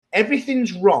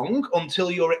everything's wrong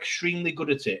until you're extremely good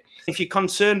at it. If you're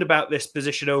concerned about this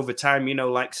position over time,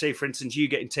 like say, for instance, you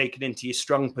getting taken into your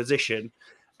strong position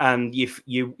and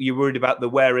you're worried about the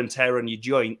wear and tear on your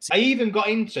joints. I even got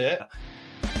into...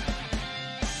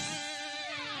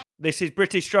 This is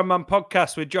British Strongman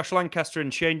Podcast with Josh Lancaster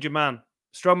and Shane German.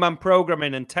 Strongman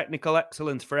programming and technical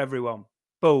excellence for everyone.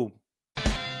 Boom.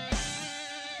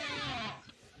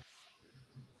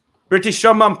 British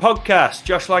Strongman Podcast.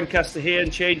 Josh Lancaster here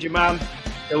and Shane German.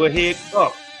 So we're here.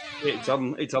 Oh, it's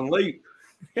on loop.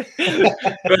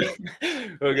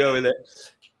 We'll go with it.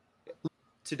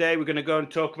 Today we're going to go and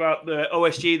talk about the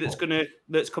OSG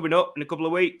that's coming up in a couple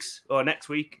of weeks, or next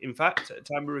week, in fact, at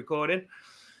the time we're recording.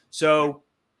 So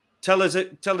tell us a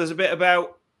bit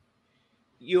about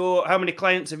how many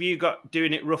clients have you got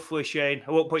doing it roughly, Shane?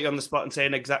 I won't put you on the spot and say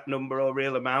an exact number or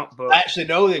real amount, but I actually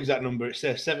know the exact number. It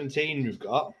says 17 we've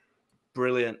got.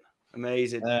 Brilliant.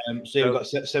 Amazing. So you've got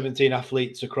 17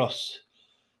 athletes across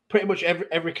pretty much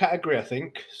every category, I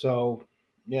think. So,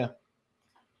 yeah.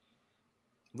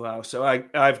 Wow. So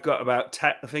I've got about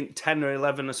 10 or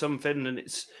 11 or something, and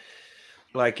it's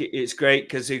like it's great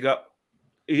because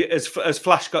as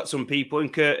Flash got some people in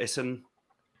Curtis and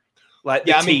like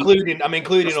I'm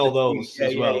including all those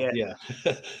as well. Yeah.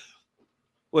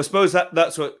 Well, I suppose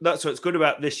that's what's good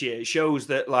about this year. It shows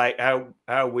that like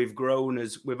how we've grown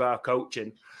with our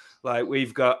coaching. Like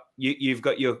you've got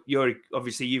your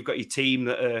obviously you've got your team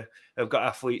that have got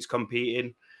athletes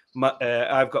competing.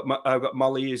 I've got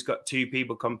Molly who's got 2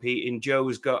 people competing.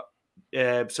 Joe's got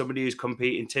somebody who's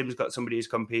competing. Tim's got somebody who's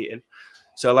competing.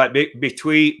 So like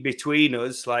between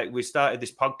us, like we started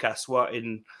this podcast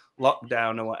in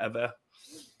lockdown or whatever,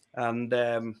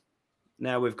 and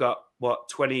now we've got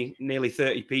 20, nearly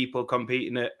 30 people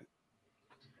competing at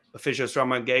official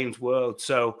Strongman Games World.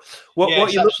 So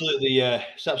it's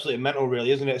absolutely mental,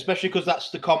 really, isn't it? Especially because that's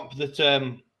the comp that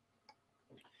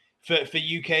for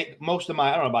UK, most of my,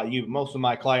 I don't know about you, but most of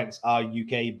my clients are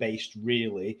UK based,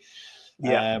 really.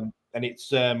 Yeah. And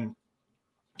it's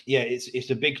it's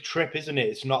a big trip, isn't it?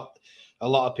 It's not a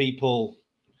lot of people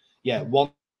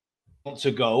want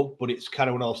to go, but it's kind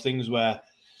of one of those things where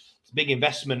it's a big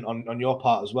investment on your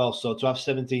part as well. So to have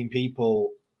 17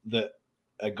 people that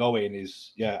are going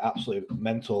is absolutely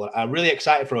mental. I'm really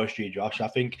excited for OSG, Josh. I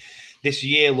think this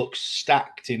year looks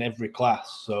stacked in every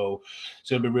class, so it's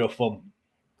gonna be real fun.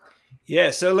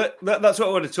 Yeah, so that's what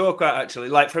I want to talk about actually.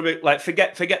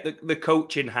 Forget the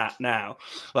coaching hat now.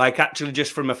 Like actually,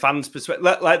 just from a fan's perspective,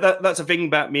 that's a thing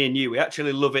about me and you. We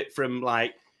actually love it from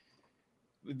like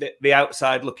the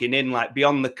outside looking in, like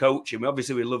beyond the coaching.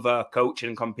 We love our coaching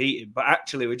and competing, but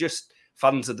actually we're just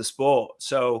fans of the sport.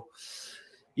 So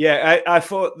yeah, I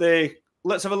thought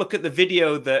let's have a look at the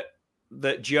video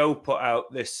that Joe put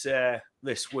out this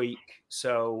week.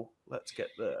 So let's get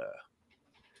there.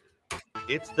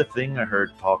 It's the thing I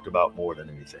heard talked about more than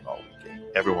anything all weekend.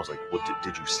 Everyone's like, "What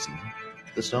did you see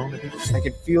the stone?" I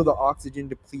can feel the oxygen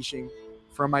depletion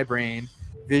from my brain.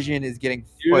 Vision is getting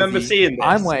fuzzy. You remember seeing this?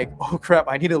 I'm like, oh crap,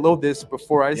 I need to load this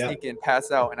before I sneak in,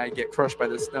 pass out, and I get crushed by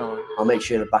the stone. I'll make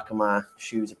sure the back of my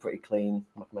shoes are pretty clean,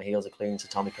 my heels are clean, so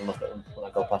Tommy can look at them when I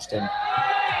go past him.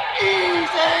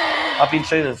 I've been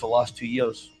training for the last 2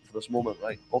 years for this moment,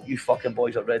 right? Hope you fucking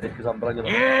boys are ready because I'm bringing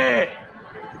them. Yeah!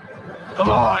 Come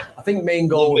on! I think main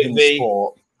goal in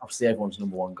sport, obviously everyone's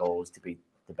number one goal is to be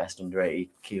the best under 80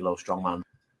 kilo strongman.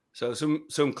 So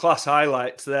some class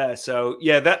highlights there. So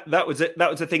yeah, that was it. That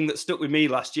was the thing that stuck with me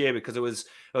last year because I was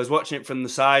watching it from the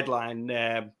sideline,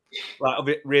 like a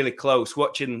bit really close,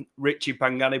 watching Richie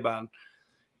Panganiban,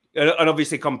 and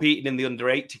obviously competing in the under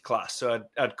 80 class. So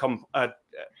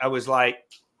I was like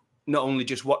not only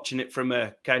just watching it from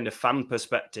a kind of fan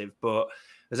perspective, but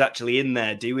I was actually in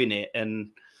there doing it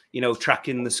and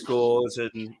tracking the scores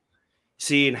and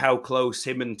seeing how close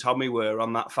him and Tommy were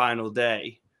on that final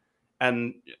day,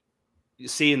 and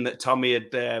seeing that Tommy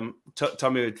had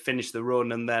finished the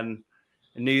run, and then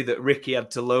knew that Ricky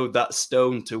had to load that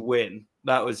stone to win.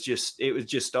 It was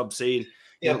just obscene.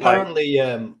 Yeah,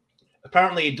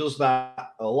 apparently he does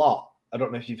that a lot. I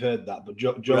don't know if you've heard that, but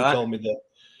Joe told me that.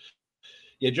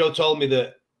 Yeah, Joe told me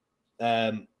that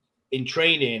in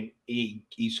training,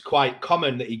 he's quite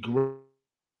common that he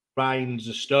grinds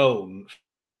a stone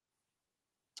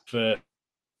for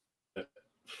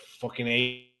fucking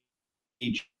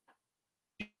age.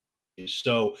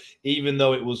 So even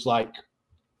though it was like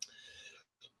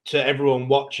to everyone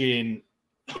watching,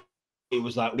 it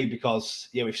was like because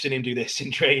we've seen him do this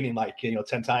in training 10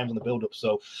 times on the build up.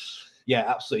 So yeah,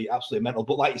 absolutely mental.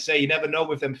 But like you say, you never know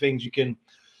with them things. You can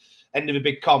end of a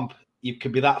big comp, you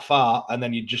could be that far, and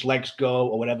then you just legs go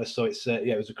or whatever. So it's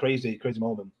it was a crazy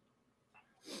moment.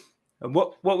 And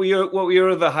what were your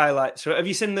other highlights? Have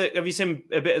you seen a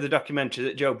bit of the documentary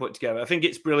that Joe put together? I think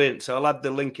it's brilliant. So I'll add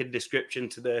the link in the description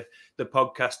to the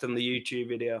podcast and the YouTube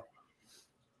video.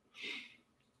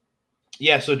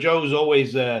 Yeah, so Joe's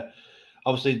always sending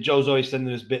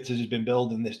us bits as he's been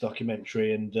building this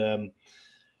documentary, and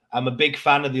I'm a big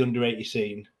fan of the under 80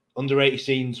 scene. Under 80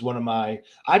 scene's one of I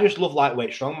just love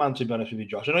lightweight strongman, to be honest with you,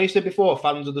 Josh. I know you said before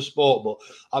fans of the sport, but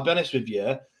I'll be honest with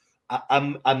you,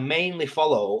 I mainly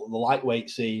follow the lightweight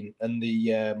scene and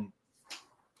the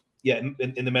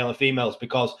in the male and females,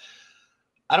 because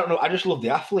I don't know, I just love the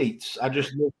athletes. I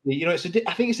just love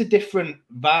I think it's a different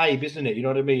vibe, isn't it? You know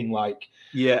what I mean? Like,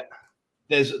 yeah,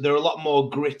 they're a lot more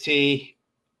gritty.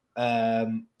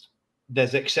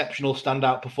 There's exceptional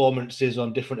standout performances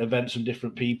on different events from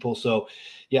different people. So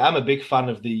yeah, I'm a big fan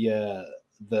of the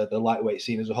lightweight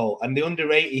scene as a whole, and the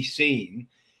under 80 scene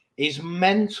is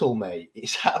mental, mate.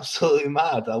 It's absolutely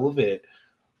mad. I love it.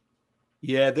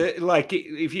 Yeah,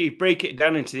 if you break it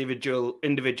down into the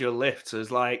individual lifts,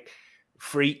 there's like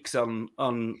freaks on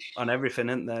everything,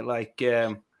 isn't there? Like,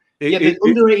 the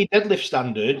under 80 deadlift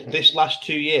standard this last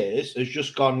 2 years has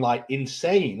just gone like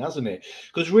insane, hasn't it?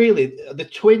 Because really, the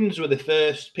twins were the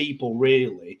first people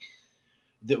really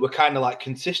that were kind of like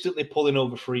consistently pulling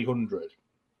over 300,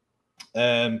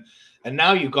 and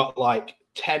now you've got like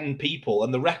 10 people,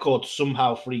 and the record's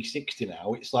somehow 360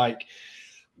 now. It's like,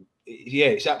 yeah,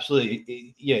 it's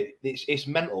absolutely, yeah, it's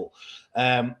mental.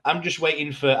 I'm just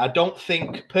waiting for. I don't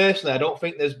think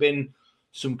there's been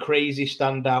some crazy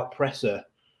standout presser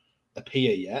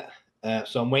appear yet,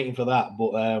 so I'm waiting for that.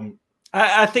 But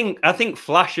I think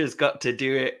Flash has got to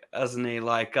do it, hasn't he?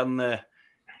 Like on the,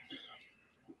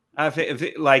 I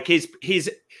think like he's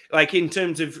like in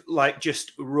terms of like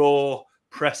just raw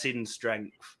pressing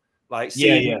strength, like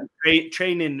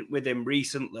training with him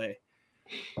recently,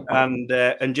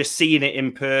 and just seeing it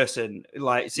in person,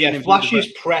 like seeing him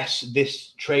Flash's press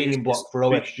this training block for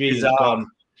OSG has gone.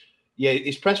 Yeah,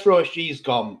 his press for OSG has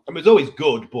gone. I mean, it's always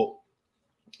good, but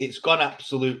it's gone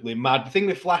absolutely mad. The thing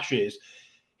with Flash is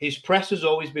his press has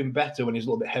always been better when he's a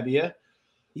little bit heavier.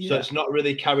 Yeah. So it's not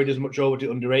really carried as much over to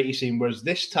under 80 scene. Whereas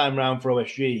this time round for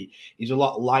OSG, he's a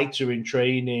lot lighter in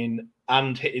training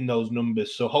and hitting those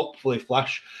numbers. So hopefully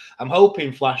I'm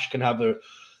hoping Flash can have a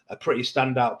pretty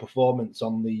standout performance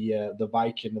on the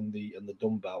Viking and the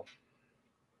dumbbell.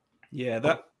 Yeah,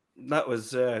 that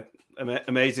was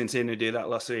amazing seeing him do that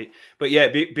last week. But yeah,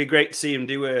 it'd be great to see him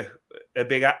do a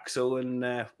big axle.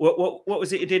 And what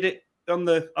was it he did it on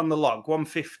the log?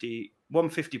 150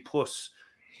 plus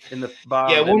in the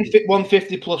bar. Yeah,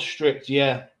 150 plus strict.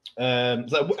 Yeah.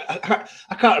 I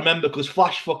can't remember because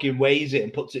Flash fucking weighs it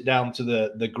and puts it down to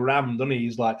the gram, doesn't he?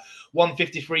 He's like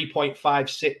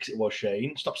 153.56 it was,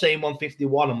 Shane. Stop saying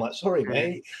 151. I'm like, sorry,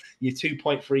 mate, you're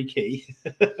 2.3 key.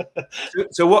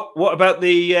 So what about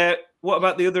the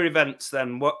other events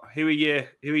then? Who are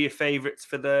your favourites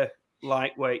for the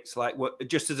lightweights? Like, what,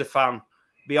 just as a fan,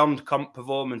 beyond comp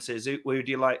performances, who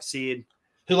do you like seeing?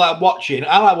 Who like watching?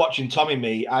 I like watching Tommy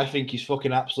Me. I think he's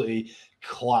fucking absolutely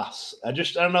class. I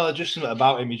don't know, there's just something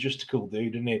about him. He's just a cool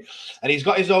dude, isn't he? And he's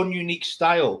got his own unique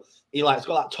style. He's got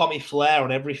that Tommy flair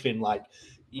on everything. Like,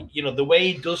 you know, the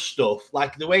way he does stuff,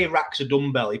 like the way he racks a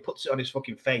dumbbell, he puts it on his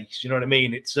fucking face. You know what I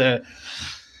mean? It's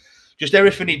just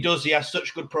everything he does. He has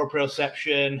such good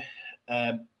proprioception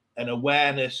and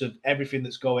awareness of everything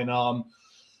that's going on.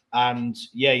 And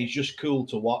yeah, he's just cool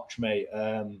to watch, mate.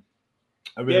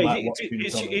 I really like watching him.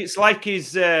 It's like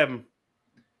he's I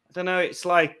don't know, it's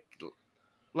like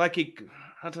he,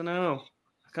 I don't know,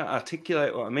 I can't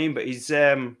articulate what I mean, but he's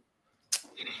I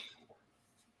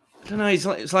don't know,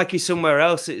 it's like he's somewhere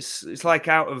else. It's like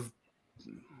out of,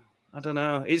 I don't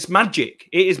know, it's magic.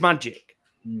 It is magic.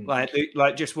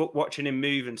 Like just watching him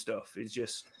move and stuff is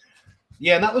just,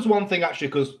 yeah. And that was one thing actually,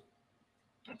 because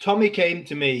Tommy came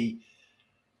to me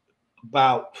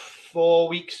about 5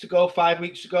 weeks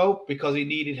ago, because he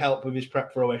needed help with his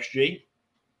prep for OSG.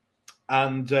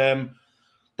 And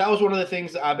that was one of the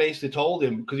things that I basically told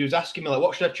him, because he was asking me, like,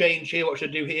 what should I change here? What should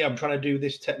I do here? I'm trying to do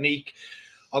this technique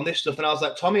on this stuff. And I was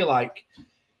like, Tommy, like,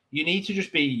 you need to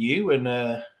just be you. And,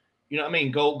 you know what I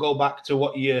mean? Go back to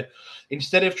what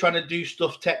instead of trying to do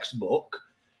stuff textbook,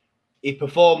 he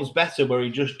performs better where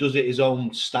he just does it his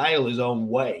own style, his own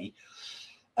way.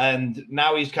 And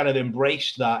now he's kind of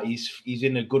embraced that. He's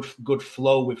in a good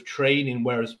flow with training,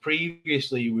 whereas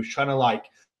previously he was trying to like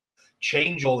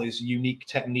change all his unique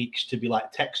techniques to be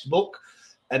like textbook,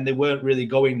 and they weren't really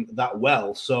going that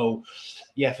well. So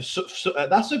yeah,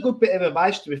 that's a good bit of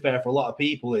advice, to be fair, for a lot of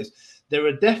people, is there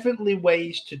are definitely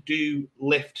ways to do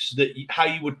lifts that how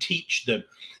you would teach them.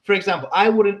 For example, I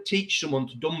wouldn't teach someone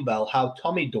to dumbbell how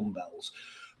Tommy dumbbells,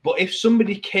 but if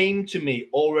somebody came to me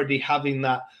already having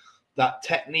that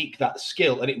technique, that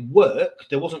skill, and it worked,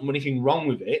 there wasn't anything wrong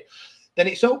with it, then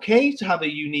it's okay to have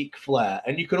a unique flair.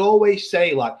 And you could always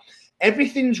say, like,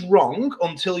 everything's wrong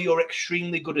until you're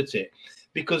extremely good at it.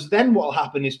 Because then what will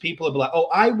happen is people will be like, oh,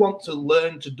 I want to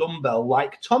learn to dumbbell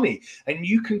like Tommy. And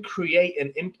you can create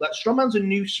like strongman's a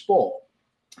new sport.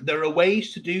 There are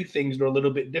ways to do things that are a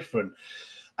little bit different.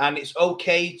 And it's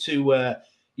okay to,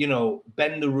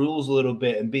 bend the rules a little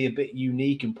bit and be a bit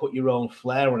unique and put your own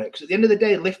flair on it. Because at the end of the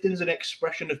day, lifting's an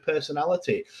expression of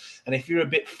personality. And if you're a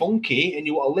bit funky and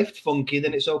you want to lift funky,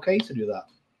 then it's okay to do that.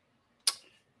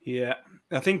 Yeah.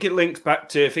 I think it links back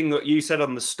to a thing that you said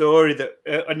on the story that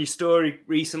on your story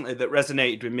recently that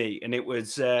resonated with me, and it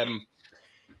was about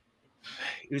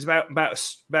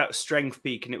strength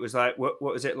peak, and it was like what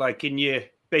was it like in your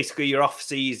off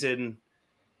season,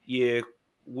 you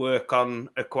work on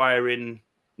acquiring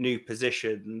new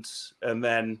positions, and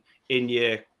then in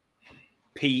your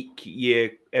peak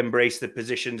you embrace the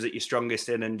positions that you're strongest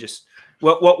in, and just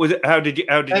what was it? How did you?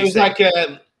 It was like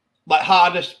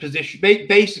hardest position.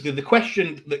 Basically, the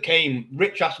question that came,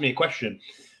 Rich asked me a question,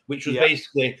 which was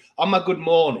basically, on my good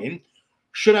morning,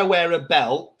 should I wear a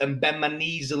belt and bend my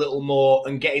knees a little more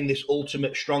and get in this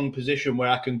ultimate strong position where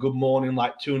I can good morning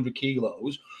like 200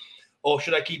 kilos? Or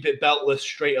should I keep it beltless,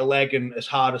 straighter leg and as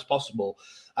hard as possible?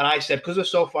 And I said, because we're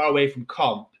so far away from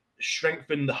comp,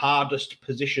 strengthen the hardest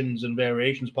positions and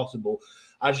variations possible.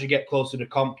 As you get closer to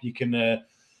comp, you can...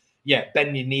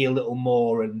 bend your knee a little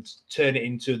more and turn it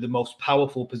into the most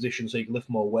powerful position so you can lift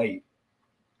more weight.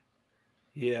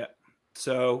 Yeah.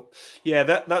 So,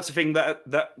 that's the thing that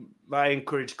I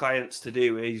encourage clients to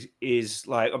do is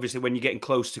like, obviously when you're getting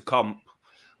close to comp,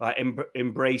 like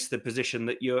embrace the position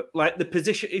that you're like the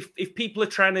position. If people are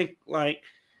trying to like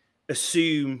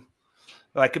assume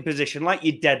like a position like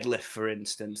your deadlift, for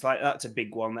instance, like that's a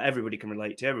big one that everybody can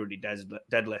relate to. Everybody does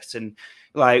deadlifts. And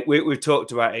like we've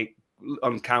talked about it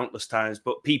on countless times,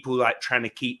 but people like trying to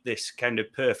keep this kind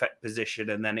of perfect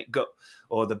position and then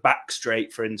or the back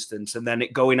straight, for instance, and then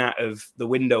it going out of the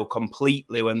window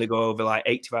completely when they go over like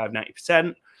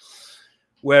 85-90%.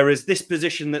 Whereas this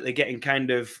position that they're getting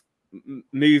kind of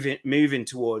moving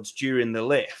towards during the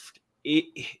lift,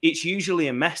 it's usually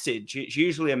a message. It's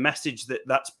usually a message that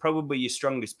that's probably your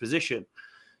strongest position.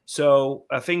 So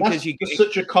I think that's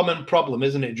such a common problem,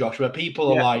 isn't it, Josh, where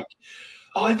people are like,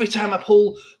 oh, every time I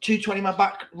pull 220, my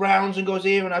back rounds and goes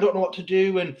here and I don't know what to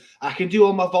do. And I can do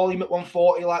all my volume at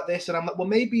 140 like this. And I'm like, well,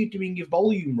 maybe you're doing your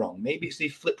volume wrong. Maybe it's the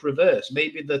flip reverse.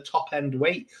 Maybe the top end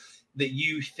weight that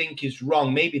you think is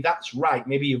wrong. Maybe that's right.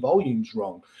 Maybe your volume's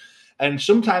wrong. And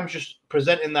sometimes just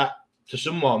presenting that to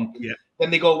someone,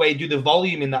 then they go away, do the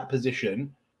volume in that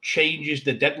position, changes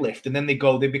the deadlift. And then they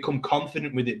become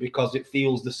confident with it because it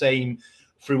feels the same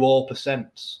through all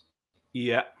percents.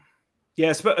 Yeah. Yeah,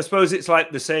 I suppose it's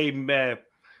like the same. I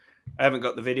haven't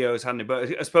got the videos handy,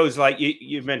 but I suppose like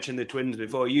you've mentioned the twins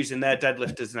before, using their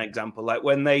deadlift as an example. Like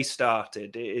when they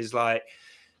started, it is like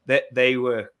that they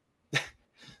were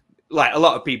like a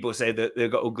lot of people say that they've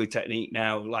got ugly technique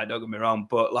now. Like, don't get me wrong,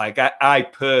 but like I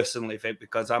personally think,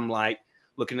 because I'm like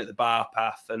looking at the bar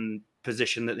path and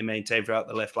position that they maintain throughout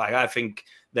the lift, like I think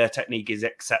their technique is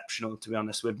exceptional, to be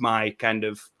honest, with my kind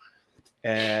of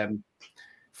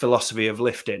philosophy of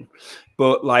lifting.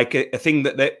 But like a thing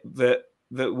that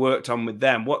worked on with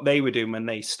them, what they were doing when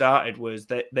they started was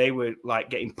that they were like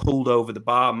getting pulled over the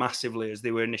bar massively as they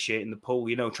were initiating the pull,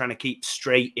 trying to keep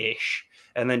straight-ish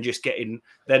and then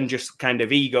just kind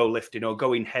of ego lifting or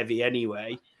going heavy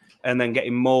anyway, and then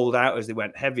getting mauled out as they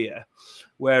went heavier.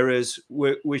 Whereas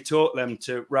we taught them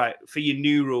to, right, for your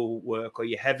neural work or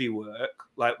your heavy work,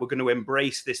 like we're going to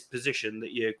embrace this position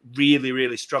that you're really,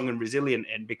 really strong and resilient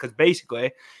in, because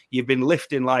basically you've been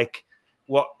lifting like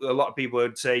what a lot of people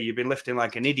would say, you've been lifting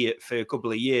like an idiot for a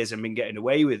couple of years and been getting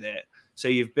away with it. So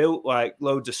you've built like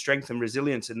loads of strength and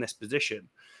resilience in this position.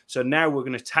 So now we're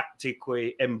going to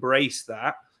tactically embrace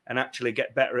that and actually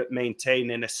get better at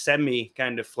maintaining a semi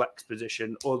kind of flex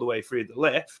position all the way through the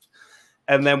lift.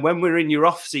 And then when we're in your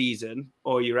off season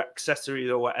or your accessories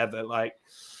or whatever, like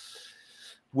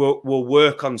we'll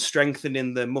work on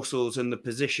strengthening the muscles and the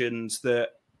positions that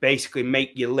basically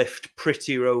make your lift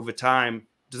prettier over time.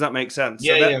 Does that make sense?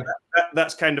 Yeah,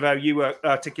 that's kind of how you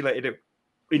articulated it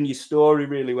in your story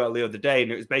really well the other day.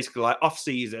 And it was basically like off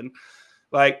season,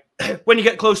 like when you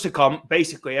get close to comp,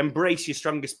 basically embrace your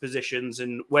strongest positions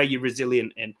and where you're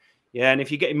resilient in. Yeah. And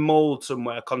if you're getting mauled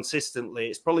somewhere consistently,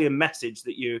 it's probably a message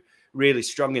that you're really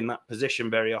strong in that position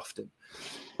very often.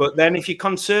 But then if you're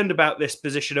concerned about this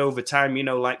position over time, you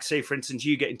know, like say, for instance,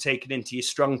 you getting taken into your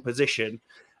strong position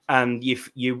and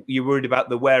you're worried about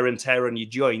the wear and tear on your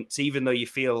joints, even though you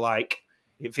feel like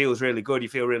it feels really good, you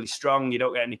feel really strong, you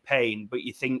don't get any pain, but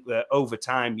you think that over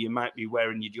time you might be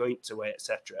wearing your joints away,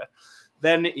 etc.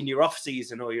 Then in your off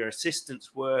season or your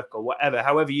assistance work or whatever,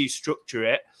 however you structure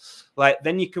it, like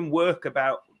then you can work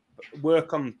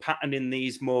on patterning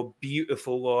these more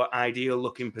beautiful or ideal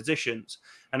looking positions.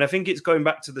 And I think it's going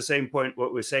back to the same point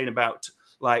what we were saying about,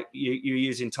 like you're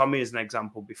using Tommy as an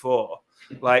example before,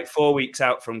 like 4 weeks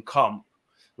out from comp,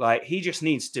 like he just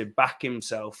needs to back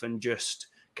himself and just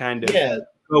kind of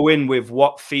go in with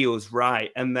what feels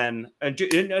right. And then I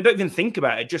don't even think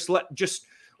about it. Just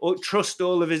trust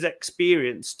all of his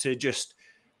experience to just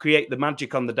create the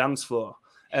magic on the dance floor.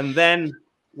 And then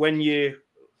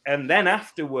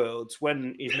afterwards,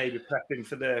 when he's maybe prepping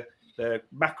for the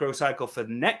macro cycle for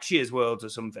next year's Worlds or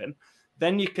something,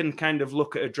 then you can kind of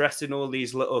look at addressing all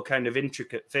these little kind of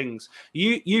intricate things.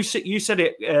 You said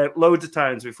it loads of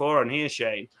times before on here,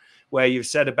 Shane, where you've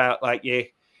said about like you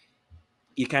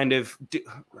kind of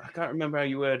I can't remember how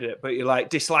you worded it, but you like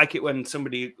dislike it when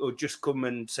somebody will just come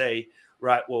and say,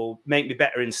 right, well, make me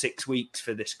better in 6 weeks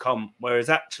for this comp, whereas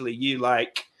actually you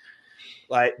like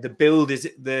the build is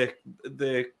the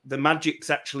magic's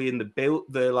actually in the build,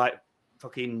 the like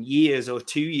fucking years or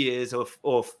 2 years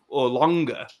or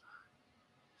longer.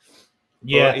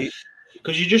 Yeah,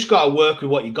 because you just got to work with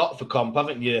what you got for comp,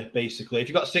 haven't you? Basically, if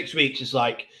you've got 6 weeks, it's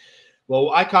like, well,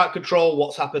 I can't control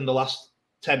what's happened the last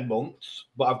 10 months,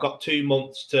 but I've got 2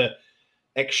 months to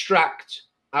extract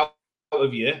out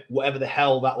of you whatever the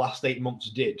hell that last 8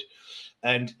 months did.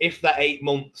 And if that 8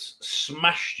 months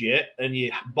smashed you and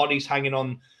your body's hanging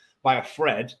on by a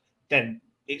thread, then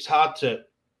it's hard to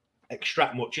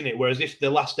extract much in it. Whereas if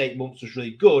the last 8 months was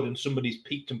really good and somebody's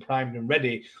peaked and primed and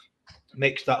ready,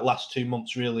 makes that last 2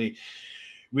 months really,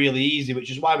 really easy,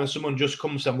 which is why when someone just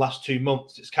comes to them last 2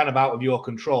 months, it's kind of out of your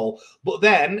control. But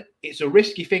then it's a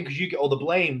risky thing because you get all the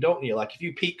blame, don't you? Like if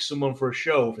you peak someone for a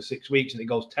show for 6 weeks and it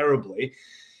goes terribly,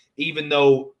 even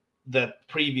though the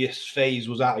previous phase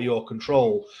was out of your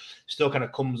control, still kind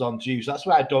of comes on to you. So that's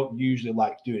why I don't usually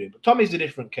like doing it. But Tommy's a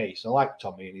different case. I like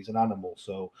Tommy and he's an animal.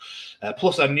 So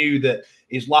plus I knew that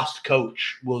his last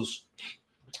coach was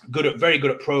very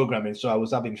good at programming. So I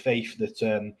was having faith that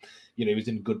he was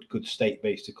in good state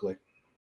basically.